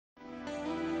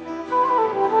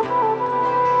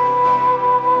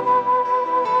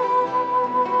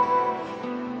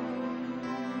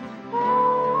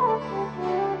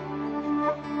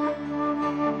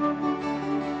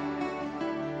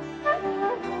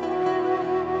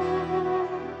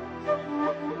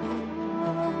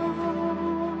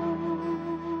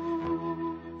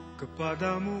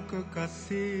Kepadamu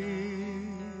kekasih,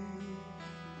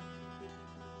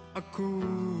 aku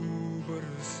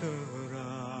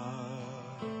berserah,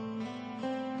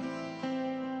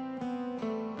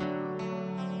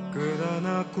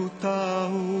 kerana ku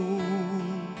tahu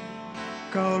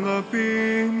kau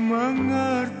lebih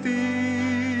mengerti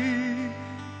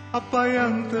apa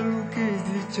yang terlukis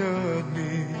di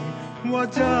cermin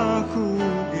wajahku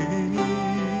ini,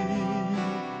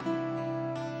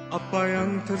 apa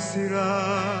yang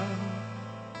tersirat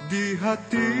di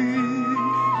hati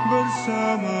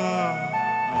bersama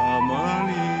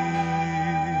Amali.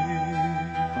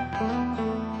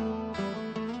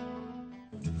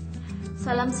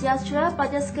 Salam sejahtera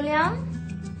pada sekalian.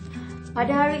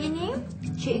 Pada hari ini,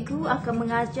 cikgu akan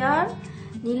mengajar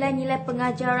nilai-nilai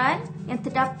pengajaran yang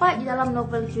terdapat di dalam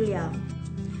novel Julia.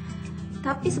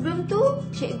 Tapi sebelum tu,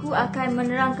 cikgu akan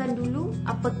menerangkan dulu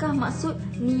apakah maksud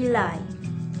nilai.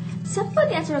 Siapa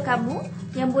di antara kamu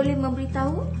yang boleh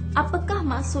memberitahu apakah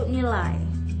maksud nilai?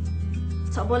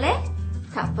 Tak boleh?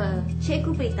 Tak apa,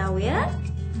 cikgu beritahu ya.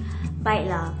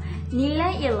 Baiklah,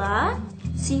 nilai ialah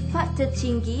sifat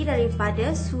tertinggi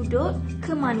daripada sudut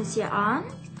kemanusiaan,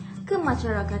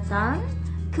 kemasyarakatan,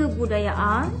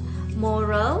 kebudayaan,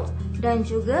 moral dan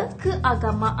juga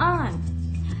keagamaan.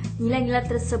 Nilai-nilai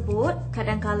tersebut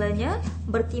kadang-kalanya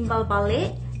bertimbal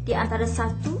balik di antara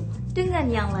satu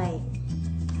dengan yang lain.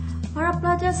 Para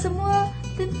pelajar semua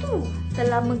tentu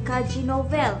telah mengkaji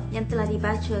novel yang telah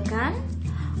dibacakan.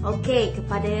 Okey,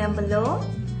 kepada yang belum,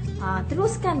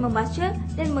 teruskan membaca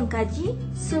dan mengkaji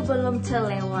sebelum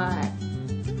terlewat.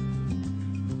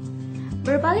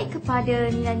 Berbalik kepada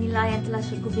nilai-nilai yang telah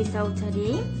cikgu beritahu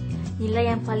tadi,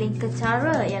 nilai yang paling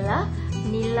ketara ialah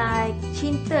nilai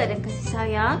cinta dan kasih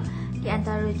sayang di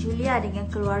antara Julia dengan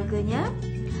keluarganya,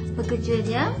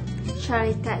 pekerjanya,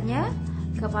 syarikatnya,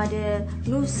 kepada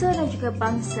nusa dan juga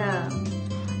bangsa.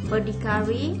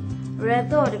 Berdikari,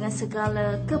 redha dengan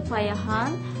segala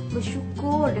kepayahan,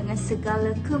 bersyukur dengan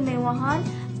segala kemewahan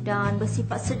dan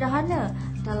bersifat sederhana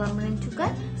dalam menentukan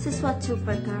sesuatu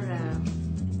perkara.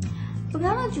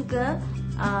 Pengarang juga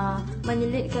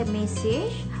menyelitkan mesej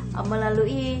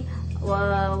melalui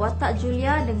watak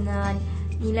Julia dengan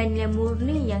nilai-nilai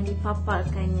murni yang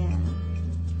dipaparkannya.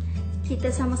 Kita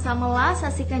sama-samalah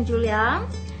saksikan Julia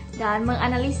dan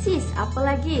menganalisis apa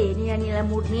lagi nilai-nilai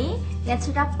murni yang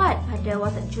terdapat pada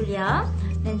watak Julia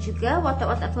dan juga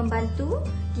watak-watak pembantu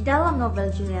di dalam novel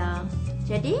Julia.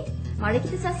 Jadi, mari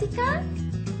kita saksikan.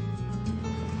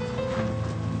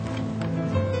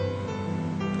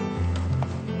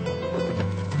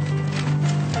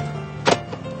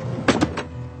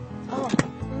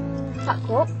 Pak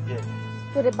Kop,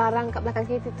 tu ada barang kat belakang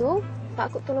kereta tu.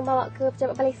 Pak Kop tolong bawa ke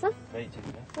pejabat Palesa. Baik, cikgu.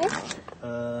 Ya?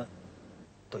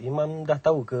 Tok Imam dah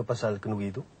tahu ke pasal kenduri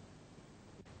tu?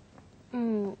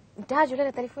 Dah,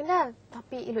 Julia dah telefon dah.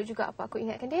 Tapi elok juga Pak Kop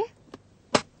ingatkan dia.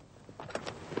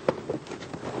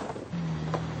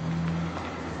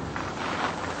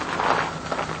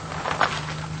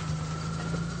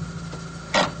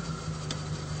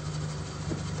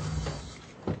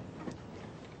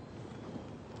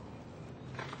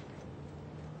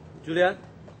 Julia?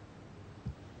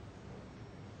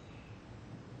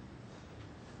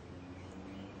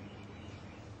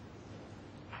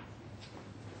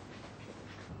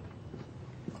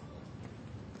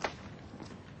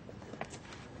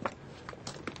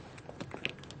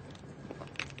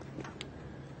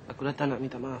 Aku datang nak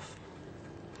minta maaf.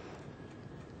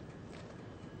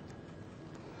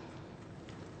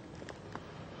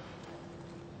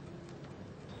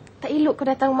 Tak elok kau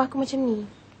datang rumah aku macam ni.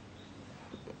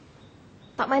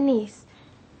 Tak manis.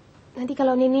 Nanti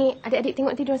kalau nenek, adik-adik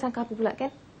tengok nanti diorang sangka apa pula kan?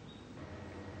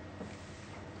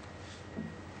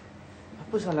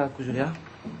 Apa salah aku, Julia?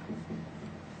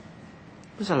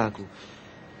 Apa salah aku?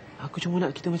 Aku cuma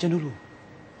nak kita macam dulu.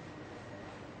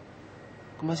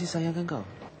 Aku masih sayangkan kau.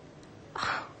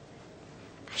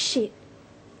 Shit.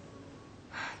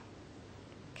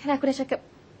 Kan aku dah cakap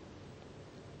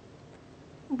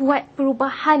buat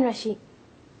perubahan, Rashid.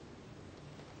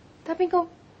 Tapi kau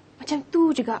macam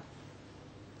tu juga.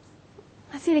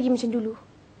 Masih lagi macam dulu.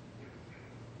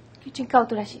 Macam kau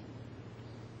tu, Rashid.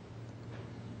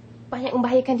 Banyak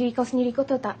membahayakan diri kau sendiri, kau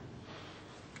tahu tak?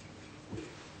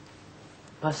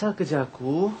 Pasal kerja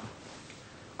aku,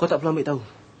 kau tak perlu ambil tahu.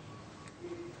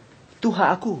 Itu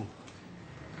hak aku.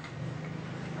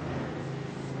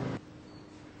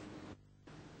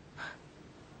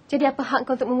 Jadi apa hak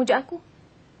kau untuk memujuk aku?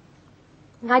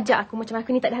 Ngajak aku macam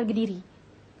aku ni tak ada harga diri.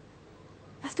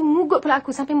 Lepas tu mugut pula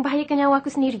aku sampai membahayakan nyawa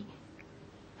aku sendiri.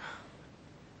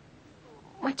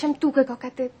 Macam tu ke kau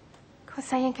kata kau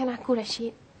sayangkan aku,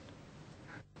 Rashid?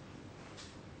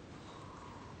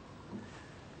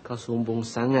 Kau sombong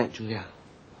sangat, Julia.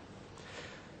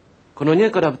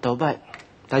 Kononnya kau dah bertaubat.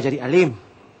 Dah jadi alim.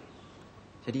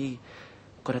 Jadi,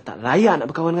 kau dah tak layak nak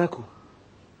berkawan dengan aku.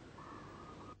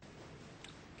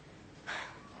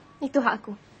 Itu hak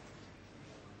aku.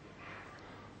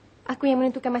 Aku yang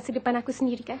menentukan masa depan aku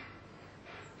sendiri, kan?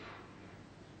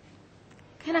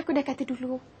 Kan aku dah kata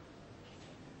dulu.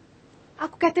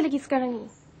 Aku kata lagi sekarang ni.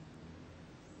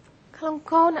 Kalau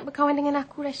kau nak berkawan dengan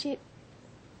aku, Rashid,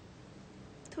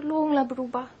 tolonglah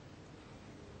berubah.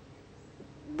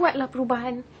 Buatlah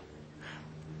perubahan.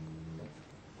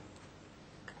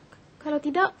 Kalau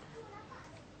tidak,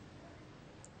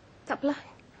 tak apalah.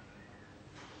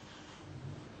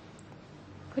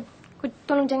 Kau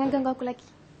tolong jangan ganggu aku lagi.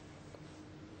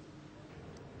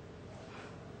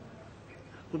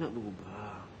 Aku nak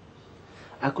berubah.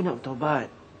 Aku nak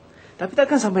bertaubat. Tapi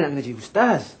takkan sampai nak kena jadi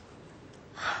ustaz.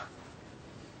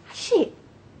 Rashid,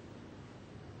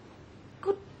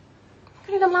 kau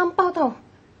dah melampau tau.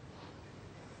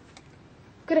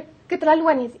 Kau dah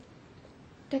keterlaluan ni.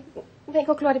 Baik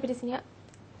kau keluar daripada sini, ya?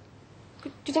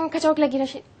 Kau jangan kacau aku lagi,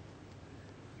 Rashid.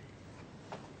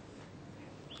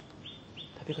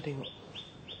 Tapi kau tengok.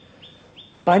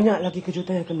 Banyak lagi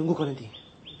kejutan yang akan menunggu kau nanti.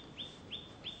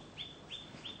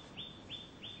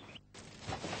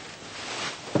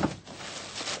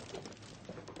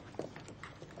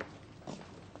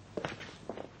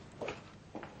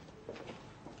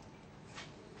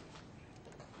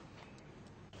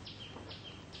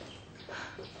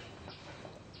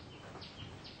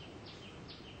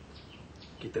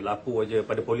 Kita lapor aja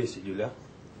pada polis, Julia.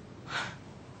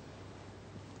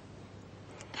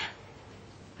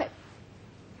 Pak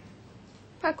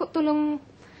Kok tolong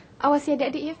awasi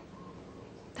adik-adik, ya?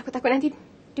 Takut-takut nanti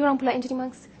diorang pula yang jadi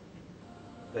mangsa.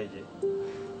 Baik, Cik.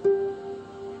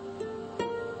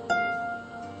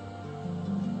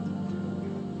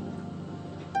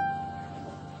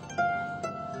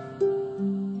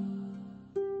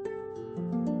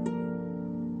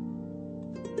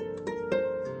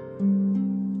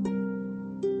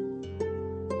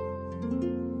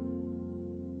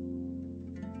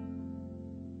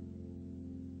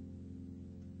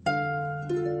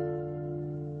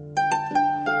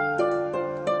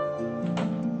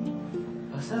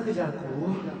 Pasal kerja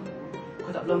aku,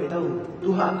 kau tak perlu ambil tahu. Itu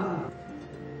hak aku.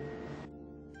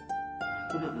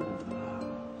 Aku nak berubah.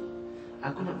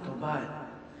 Aku nak bertobat.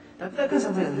 Tapi takkan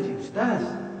sampai nak jadi ustaz.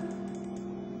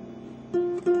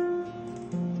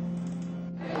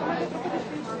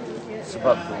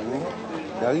 Sebab tu,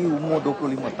 dari umur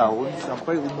 25 tahun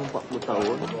sampai umur 40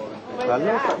 tahun,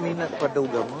 kalau tak minat pada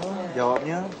agama,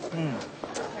 jawabnya,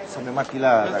 sampai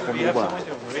matilah, takkan berubah.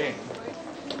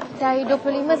 Dari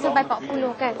 25 sampai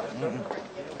 40, kan?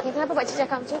 Kenapa buat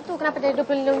cakap macam tu? Kenapa dari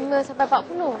 25 sampai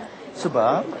 40?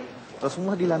 Sebab,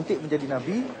 Rasulullah dilantik menjadi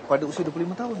Nabi pada usia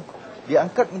 25 tahun. Dia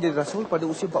angkat menjadi Rasul pada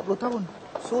usia 40 tahun.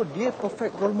 So, dia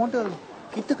perfect role model.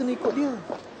 Kita kena ikut dia.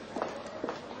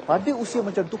 Pada usia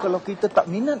macam tu, kalau kita tak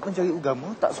minat mencari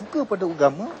agama, tak suka pada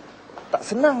agama, tak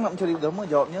senang nak mencari agama,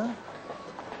 jawabnya,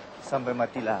 sampai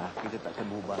matilah, kita takkan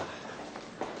berubah.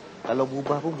 Kalau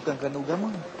berubah pun bukan kerana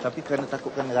agama, tapi kerana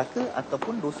takutkan neraka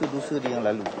ataupun dosa-dosa dia yang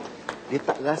lalu. Dia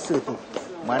tak rasa tu.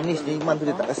 Manisnya iman tu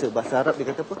dia tak rasa. Bahasa Arab dia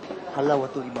kata apa?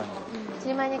 Halawatul iman.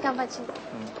 Jadi maknanya kan, Pakcik,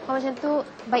 kalau macam tu,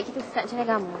 baik kita sesat cari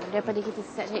agama daripada kita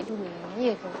sesat cari dunia.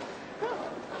 Ya ke?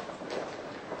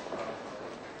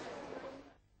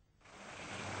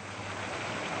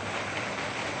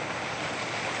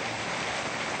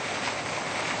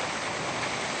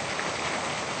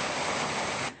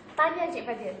 Tanya Encik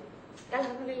Fadil.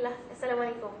 Alhamdulillah.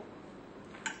 Assalamualaikum.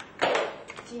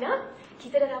 Gina,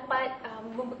 kita dah dapat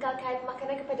membekalkan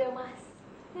makanan kepada Mas.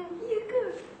 Ya ke?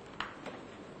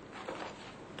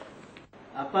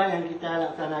 Apa yang kita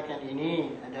laksanakan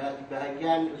ini adalah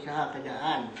sebahagian usaha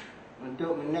kerajaan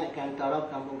untuk menaikkan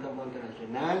taraf kampung-kampung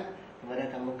tradisional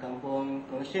kepada kampung-kampung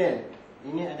komersial.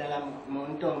 Ini adalah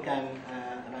menguntungkan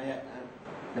rakyat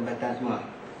tempatan semua.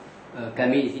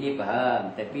 Kami di sini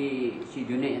faham, tapi si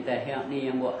Junaid yang Tahir ni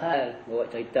yang buat hal, bawa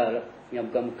cerita yang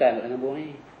bukan-bukan kat kampung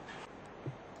ni.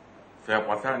 Saya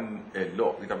perasan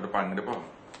elok kita berdepan dengan mereka.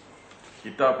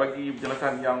 Kita bagi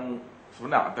penjelasan yang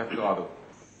sebenar atas perkara tu.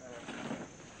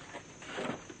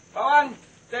 Kawan,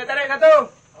 saya tarik satu.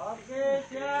 Okey,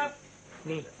 siap.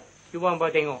 Ni, cuba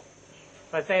hangpa tengok.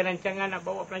 Pasal rancangan nak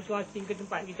bawa pelancong asing ke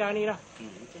tempat kita ni lah.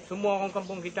 Semua orang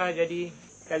kampung kita jadi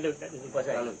kalut tak ada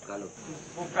pasal. Kalut.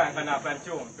 Bukan kerana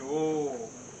pelancong tu.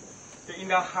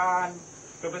 Keindahan,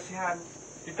 kebersihan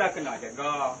kita kena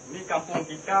jaga. Ni kampung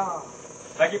kita.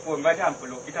 Lagipun badan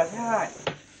perlu kita sihat.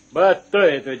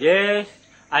 Betul itu, Jess.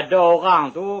 Ada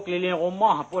orang tu keliling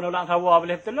rumah pun orang sawah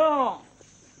boleh telok.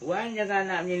 Wan jangan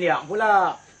nak menyeliak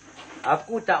pula.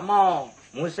 Aku tak mau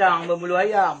musang berbulu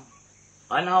ayam.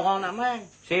 Mana orang nak main,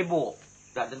 sibuk.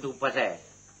 Tak tentu pasal.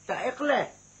 Tak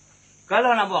ikhlas.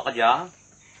 Kalau nak buat kerja,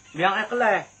 biar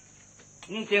ikhlas.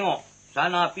 Ni tengok.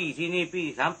 Sana pi, sini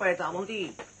pi. Sampai tak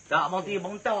berhenti. Tak berhenti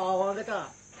bentar orang kata.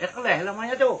 Ikhlas lah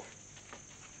maya tu.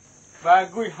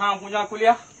 Bagus hang punya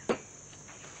kuliah.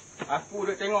 Aku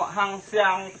duk tengok hang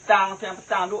siang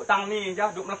petang duk tang ni je,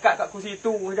 duk melekat kat kursi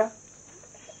tu je.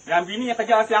 Yang bini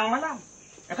kerja siang malam.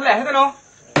 Ikhlas ke tu?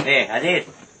 Aziz.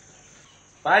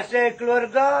 Pasal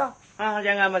keluarga, hang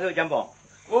jangan masuk campur.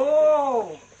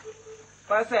 Oh.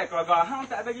 Pasal keluarga hang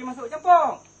tak bagi masuk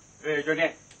campur.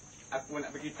 Jonet, aku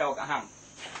nak beritahu kat hang.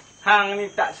 Hang ni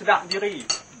tak sedap diri.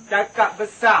 Cakap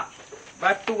besar.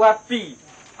 Batu api.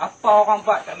 Apa orang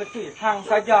buat tak betul. Hang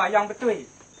saja yang betul.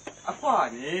 Apa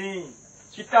ni?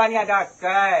 Kita ni ada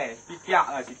akal.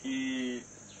 Fikirlah sikit.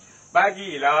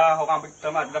 Bagilah orang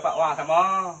berteman dapat orang sama.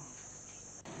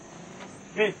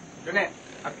 Ni, Jonet.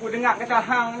 Aku dengar kata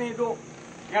hang ni duk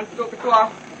yang ketua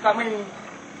bukan main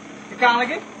tegang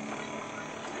lagi.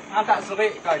 Hang tak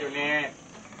serik ke, Jonet?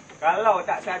 Kalau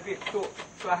tak sabit tu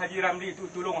Tuan Haji Ramli tu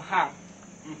tolong hang.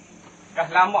 Dah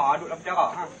lama duk dalam penjara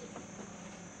hang.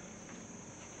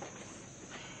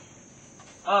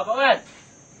 Pak Wan.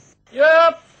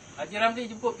 Yup. Haji Ramli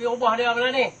jemput pergi rumah dia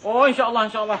malam ni. Oh,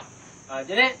 insyaAllah.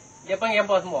 Jadi, dia panggil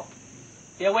hampa semua.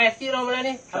 Dia aware sikit orang malam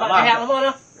ni. Abang sihat semua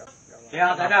dah.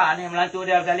 Sihat tak ada. Ni melantu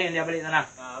dia bersalin dia balik sana.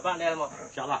 Abang dia semua.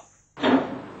 InsyaAllah.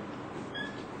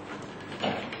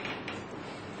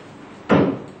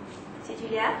 Cik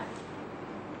Julia,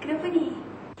 kenapa ni?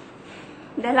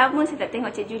 Dah lama saya tak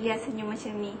tengok Cik Julia senyum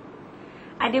macam ni.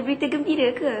 Ada berita gembira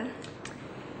ke?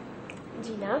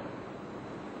 Gina,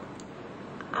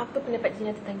 apa pendapat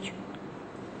Gina tentang Jun?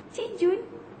 Cik Jun?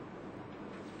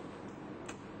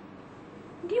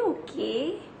 Dia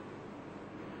okey.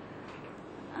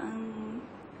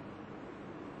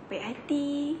 Baik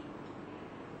hati,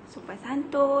 sopan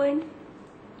santun.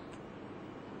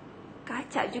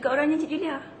 Kacak juga orangnya Cik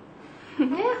Julia.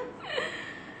 Ya.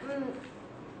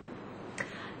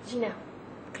 Gina,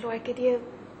 keluarga dia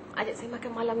ajak saya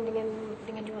makan malam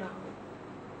dengan diorang.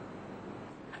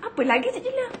 Apa lagi Cik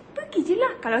Julia? Pergi je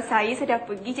lah. Kalau saya dah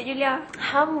pergi Cik Julia.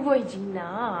 Amboi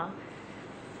Gina.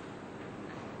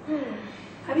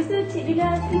 Habis tu Cik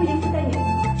Julia terima jemputannya.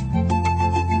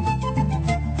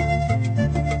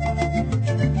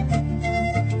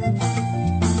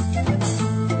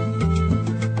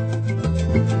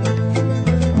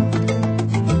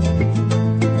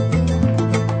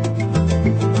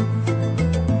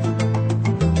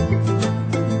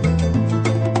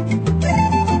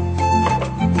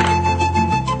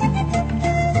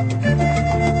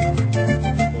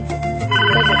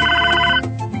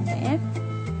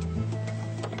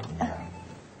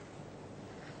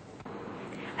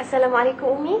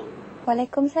 Assalamualaikum Umi.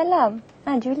 Waalaikumsalam.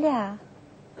 Julia.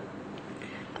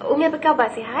 Umi apa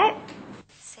khabar? Sihat?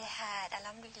 Sihat,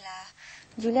 alhamdulillah.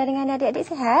 Julia dengan adik-adik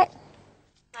sihat?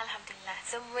 Alhamdulillah,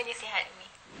 semuanya sihat Umi.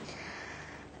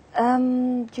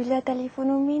 Julia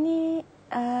telefon Umi ni,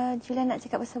 Julia nak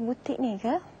cakap pasal butik ni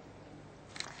ke?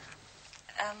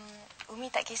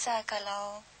 Umi tak kisah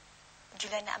kalau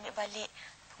Julia nak ambil balik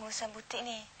pengurusan butik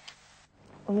ni.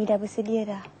 Umi dah bersedia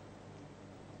dah.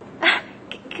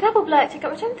 Kenapa pula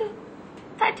cakap macam tu?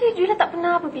 Tak ada, Julia tak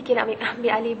pernah berfikir nak ambil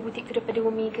alih butik tu daripada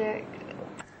Umi ke?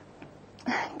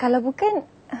 Kalau bukan,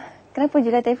 kenapa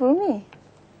Julia telefon Umi?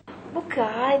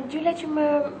 Bukan, Julia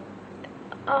cuma...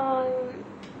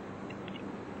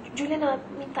 Julia nak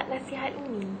minta nasihat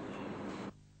Umi.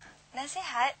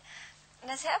 Nasihat?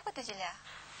 Nasihat apa tu Julia?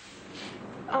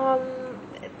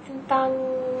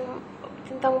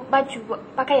 Tentang baju,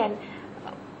 pakaian.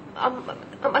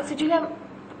 Maksud Julia...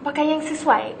 pakaian yang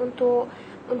sesuai untuk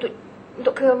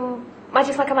ke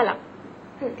majlis makan malam.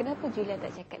 Kenapa Julia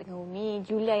tak cakap dengan Umi?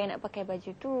 Julia yang nak pakai baju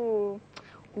tu.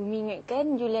 Umi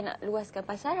ingatkan Julia nak luaskan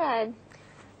pasaran.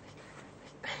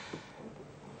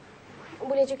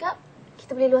 Boleh juga.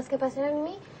 Kita boleh luaskan pasaran,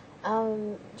 Umi.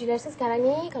 Julia rasa sekarang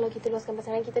ni kalau kita luaskan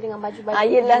pasaran kita dengan baju-baju...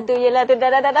 Yelah tu.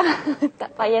 Dah.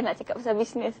 Tak payah nak cakap pasal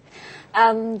bisnes.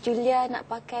 Julia nak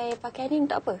pakai pakaian ni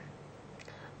untuk apa?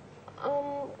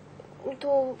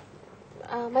 Untuk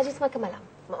majlis makan malam.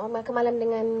 Makan malam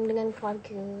dengan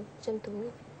keluarga macam tu.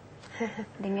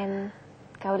 Dengan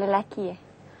kau lelaki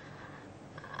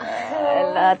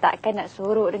Alah, takkan nak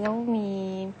sorok dengan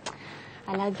Umi.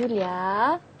 Alah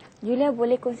Julia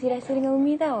boleh kongsi rahsia dengan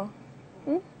Umi tau.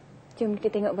 Jom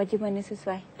kita tengok baju mana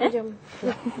sesuai. Jom.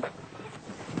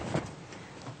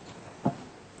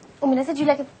 Umi rasa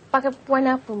Julia pakai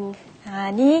warna apa, Umi?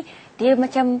 Ni dia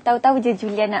macam tahu-tahu je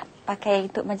Julia nak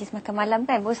pakai untuk majlis makan malam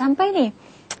kan. Baru sampai ni.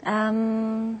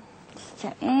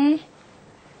 Sekejap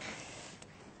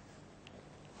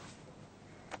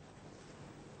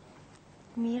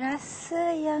Mi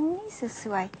rasa yang ni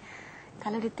sesuai.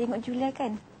 Kalau dia tengok Julia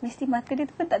kan, mesti mata dia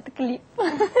tu pun tak terkelip.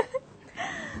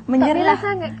 Menyerlah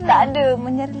sangat ke? Tak ada,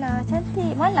 menyerlah.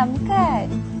 Cantik. Malam kan?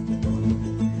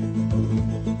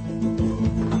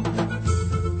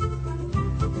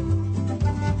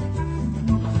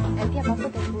 Nanti apa-apa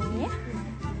telefon ni ya.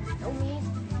 Umi,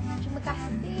 terima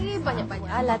kasih banyak-banyak.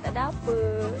 Alah, tak ada apa.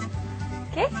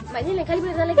 Okey? Maknanya lain kali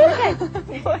boleh datang lagi kan?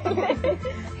 Boleh.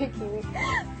 Okey.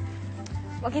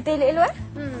 Buat kita elok-elok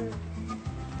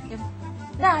Jom.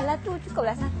 Dah lah tu,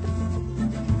 cukuplah satu.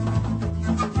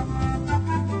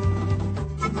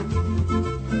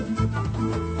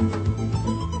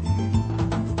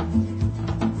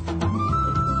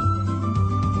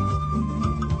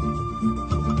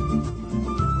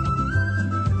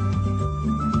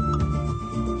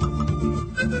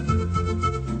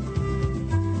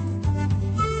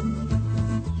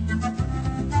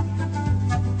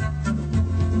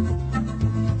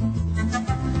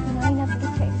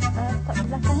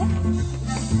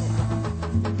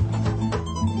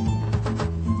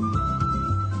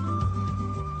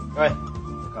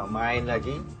 Kau main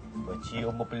lagi? Kau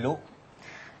cium berpeluk?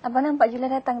 Abang nampak Julia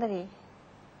datang tadi?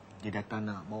 Dia datang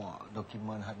nak bawa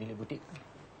dokumen hak milik butik.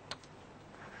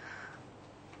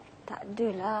 Tak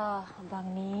adalah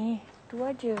abang ni. Tu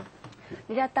aja.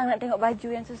 Dia datang nak tengok baju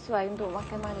yang sesuai untuk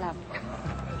makan malam.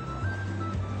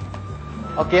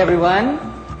 Okay everyone.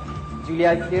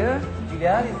 Julia here.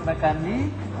 Julia, this is my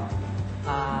family.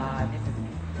 This is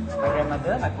my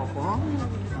grandmother, my papa,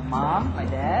 my mom, my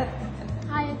dad.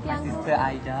 Hai, My sister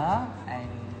Aida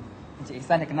and Encik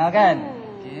Ihsan dah kenal kan?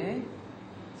 Okay.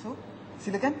 So,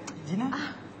 silakan Gina.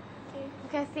 Okay,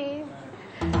 terima kasih.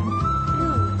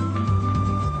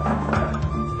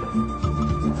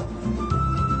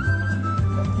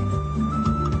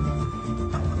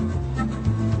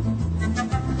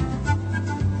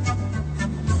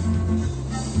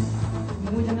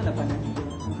 Kamu janganlah pandang dia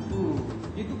tu.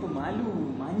 Dia tu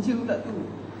pemalu, manja pula tu.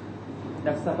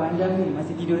 Dah besar panjang ni,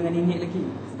 masih tidur dengan nenek lagi.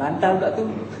 Sebantal pula tu.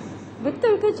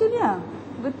 Betul ke Julia?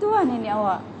 Betul lah nenek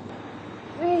awak?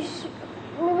 Wish,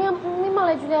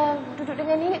 memanglah Julia duduk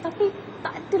dengan nenek tapi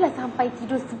tak adalah sampai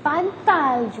tidur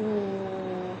sebantal je.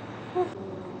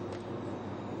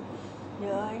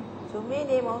 Rồi, Sumi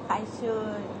đi mua khai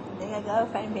xương dengan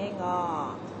girlfriend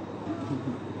bengok.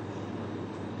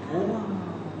 Ủa,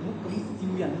 nó có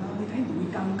siêu dành thôi, thấy tụi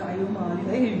căng cay lắm mà,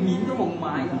 thấy miệng nó bồng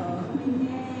mại.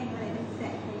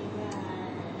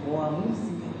 Ủa, muốn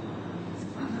siêu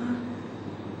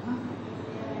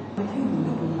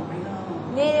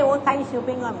Ni muốn khai xương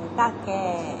bengok mình ta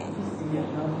kè.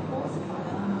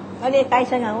 Ở đây khai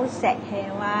xương là muốn sạch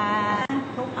heo mà.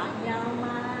 Không phải nhau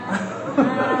mà.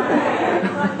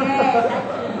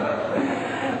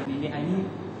 Nenek I ni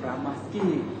ramah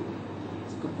sikit.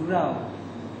 Suka gurau.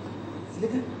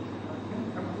 Silakan.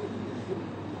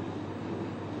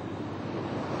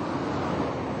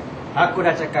 Aku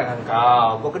dah cakap dengan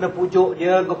kau kena pujuk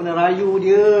dia, kau kena rayu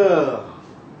dia.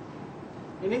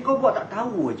 Ini kau buat tak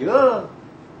tahu je.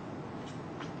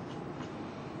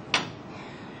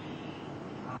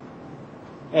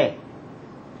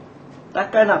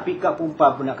 Takkan nak pick up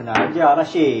perempuan pun nak kena ajar,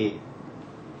 Rashid.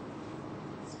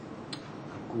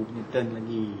 Aku punya turn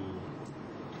lagi.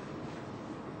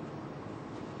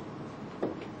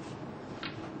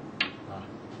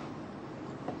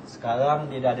 Sekarang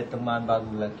dia dah ada teman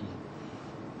baru lagi.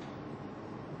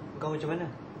 Kau macam mana?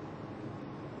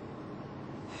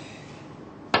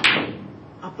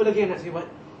 Apa lagi yang nak saya buat?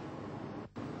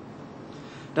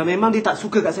 Dan memang dia tak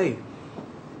suka kat saya.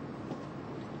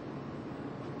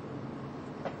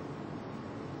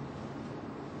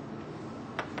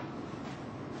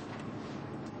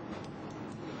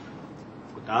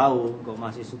 Aku tahu kau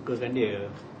masih sukakan dia.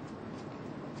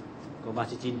 Kau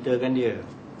masih cintakan dia.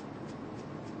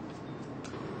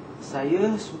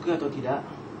 Saya suka atau tidak,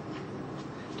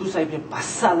 tu saya punya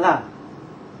pasal lah.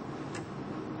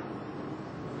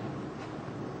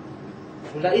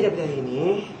 Mulai daripada hari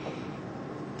ini,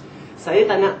 saya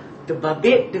tak nak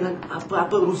terbabit dengan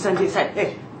apa-apa urusan Cik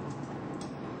Sai.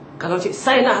 Kalau Cik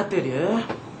Sai nak harta dia,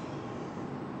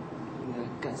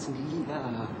 tinggalkan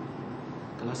sendirilah.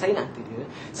 Kalau saya nak harta dia,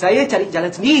 saya cari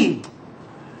jalan sendiri.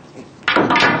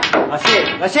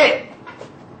 Rashid!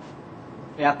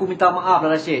 Aku minta maaf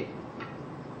lah, Rashid.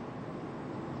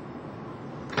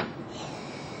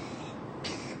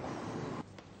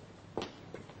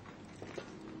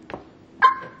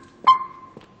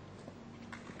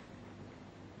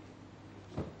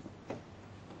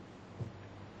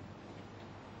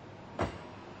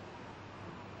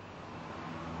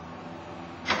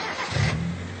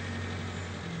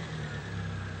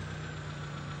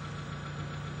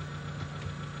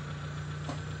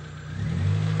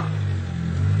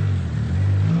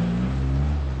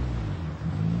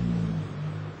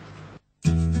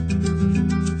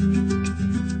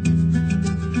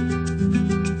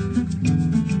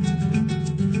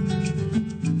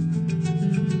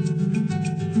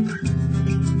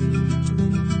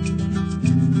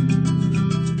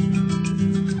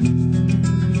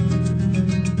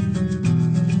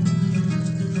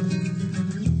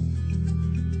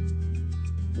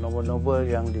 novel-novel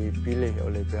yang dipilih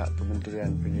oleh pihak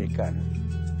Kementerian Pendidikan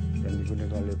yang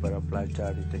digunakan oleh para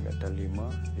pelajar di tingkatan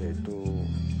 5, iaitu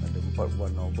ada 4 buah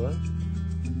novel,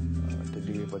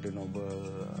 terdiri pada novel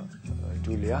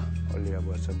Julia oleh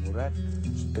Abu Hassan Murad,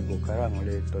 Seteguh Karang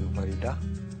oleh Tuan Faridah,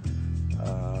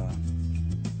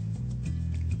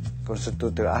 Konserto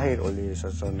Terakhir oleh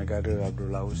Sastrawan Negara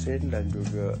Abdullah Hussein dan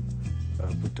juga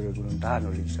Putera Gunung Tahan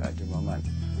oleh Isa Haji Muhammad.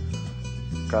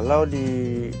 Kalau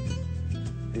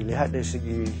dilihat dari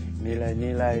segi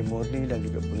nilai-nilai murni dan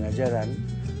juga pengajaran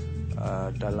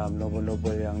dalam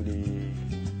novel-novel yang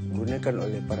digunakan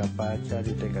oleh para pelajar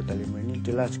di tingkatan 5 ini,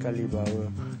 jelas sekali bahawa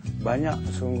banyak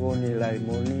sungguh nilai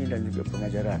murni dan juga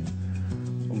pengajaran.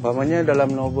 Umpamanya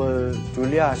dalam novel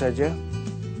Julia saja,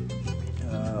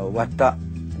 watak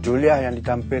Julia yang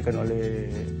ditampilkan oleh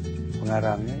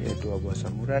pengarangnya iaitu Abu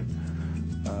Hassan Murad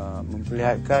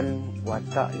memperlihatkan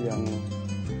watak yang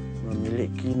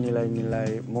memiliki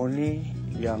nilai-nilai murni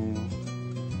yang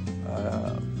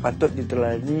patut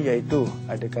diteladani, iaitu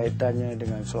ada kaitannya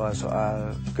dengan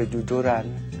soal-soal kejujuran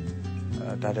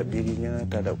terhadap dirinya,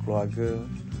 terhadap keluarga,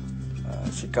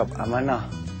 sikap amanah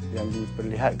yang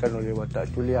diperlihatkan oleh watak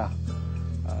Julia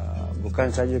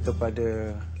bukan saja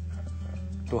kepada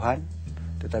Tuhan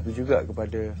tetapi juga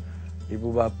kepada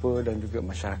ibu bapa dan juga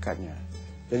masyarakatnya.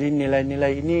 Jadi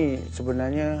nilai-nilai ini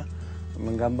sebenarnya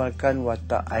menggambarkan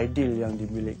watak ideal yang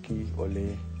dimiliki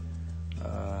oleh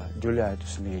Julia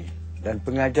itu sendiri. Dan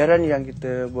pengajaran yang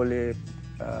kita boleh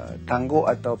tangguk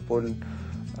ataupun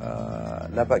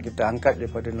dapat kita angkat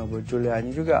daripada novel Julia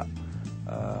ini juga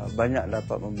banyak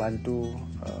dapat membantu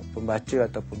pembaca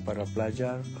ataupun para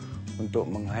pelajar untuk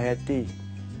menghayati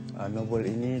novel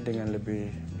ini dengan lebih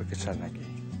berkesan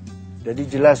lagi. Jadi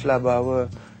jelaslah bahawa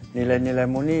nilai-nilai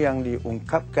murni yang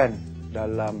diungkapkan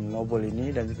dalam novel ini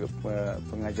dan juga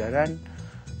pengajaran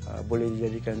boleh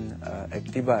dijadikan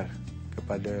iktibar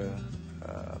kepada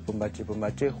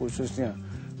pembaca-pembaca, khususnya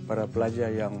para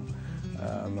pelajar yang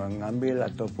mengambil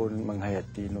ataupun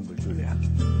menghayati novel Julia.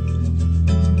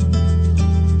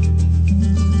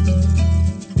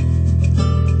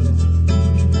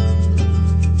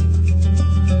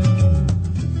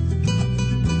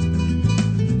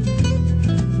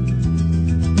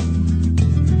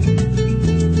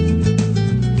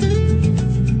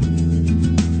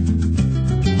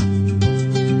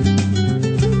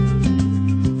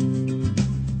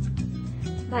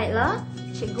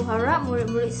 Cikgu harap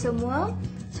murid-murid semua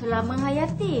selalu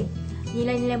menghayati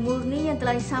nilai-nilai murni yang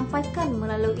telah disampaikan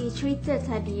melalui cerita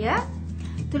tadi ya.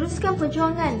 Teruskan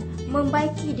perjuangan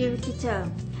membaiki diri kita.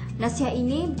 Nasihat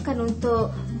ini bukan untuk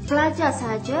pelajar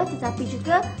sahaja tetapi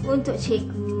juga untuk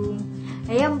cikgu.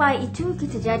 Yang baik itu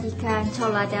kita jadikan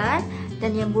tauladan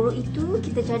dan yang buruk itu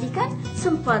kita jadikan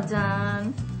sempadan.